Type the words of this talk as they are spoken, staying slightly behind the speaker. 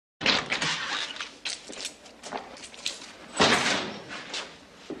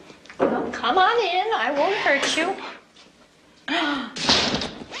come on in. I won't hurt you.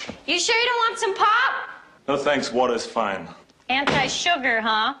 You sure you don't want some pop? No, thanks. Water's fine. Anti-sugar,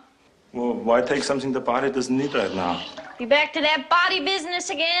 huh? Well, why take something the body doesn't need right now? You back to that body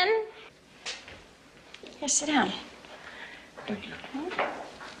business again? Here, sit down. Thank you.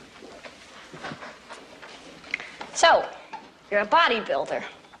 So, you're a bodybuilder.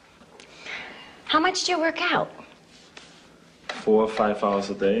 How much do you work out? 4 or 5 hours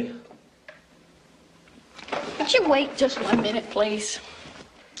a day. Would you wait just 1 minute, please?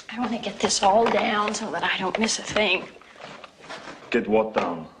 I want to get this all down so that I don't miss a thing. Get what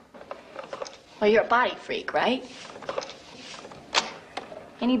down? Well, you're a body freak, right?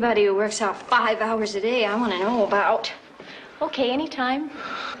 Anybody who works out 5 hours a day, I want to know about. Okay, anytime.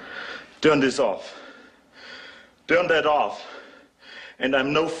 Turn this off. Turn that off. And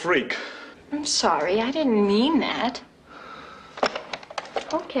I'm no freak. I'm sorry, I didn't mean that.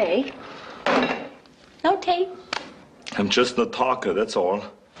 Okay. No tape. I'm just no talker, that's all.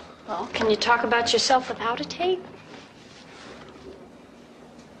 Well, can you talk about yourself without a tape?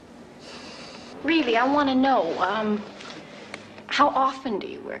 Really, I want to know, how often do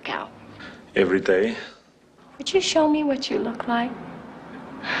you work out? Every day. Would you show me what you look like?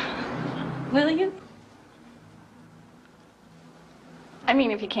 Will you? I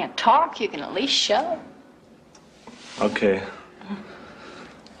mean, if you can't talk, you can at least show. Okay.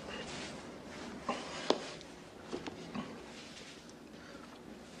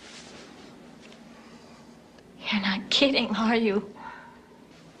 You're not kidding, are you?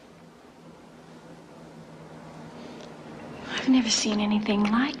 I've never seen anything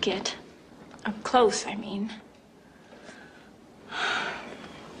like it. Up close, I mean.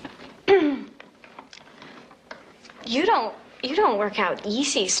 You don't work out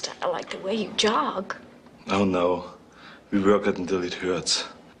easy style like the way you jog. Oh, no. We work it until it hurts.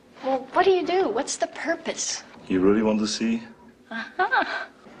 Well, what do you do? What's the purpose? You really want to see? Uh-huh.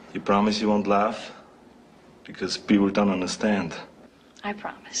 You promise you won't laugh? Because people don't understand. I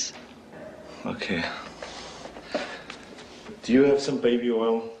promise. Okay. Do you have some baby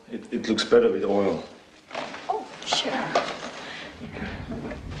oil? It looks better with oil. Oh, sure. Okay.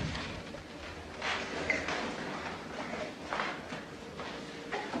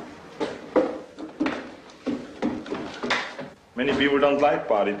 Many people don't like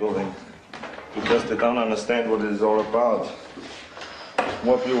bodybuilding because they don't understand what it is all about.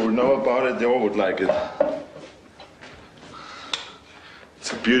 What people know about it, they all would like it.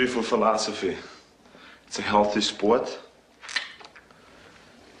 It's a beautiful philosophy. It's a healthy sport.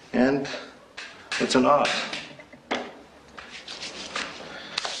 And it's an art. You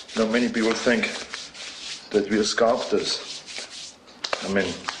know, many people think that we are sculptors. I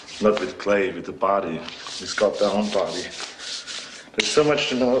mean, not with clay, with the body. We sculpt our own body. There's so much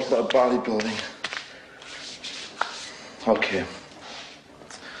to know about bodybuilding. Okay.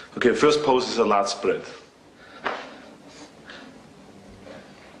 Okay, first pose is a lat spread.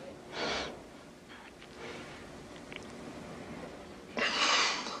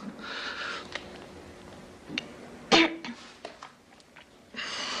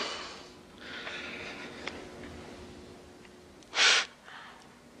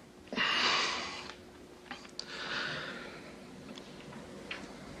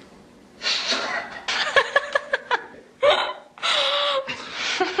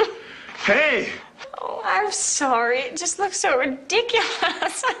 Hey! Oh, I'm sorry. It just looks so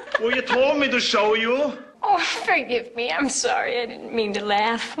ridiculous. Well, you told me to show you. Oh, forgive me. I'm sorry. I didn't mean to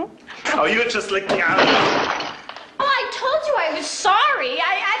laugh. Oh, you're just licking out. Oh, I told you I was sorry.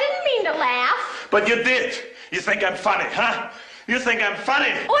 I didn't mean to laugh. But you did. You think I'm funny, huh? You think I'm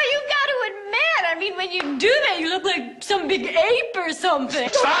funny? Well, you got to admit, I mean, when you do that, you look like some big ape or something.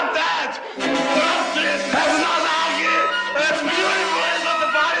 Stop that!